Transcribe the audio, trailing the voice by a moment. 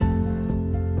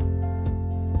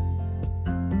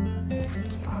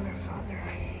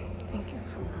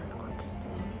I'm not going to say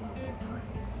anything different.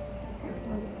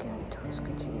 Everything you've given to us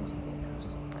continues to give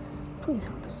us. Please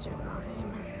help us, dear Lord.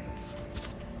 Amen.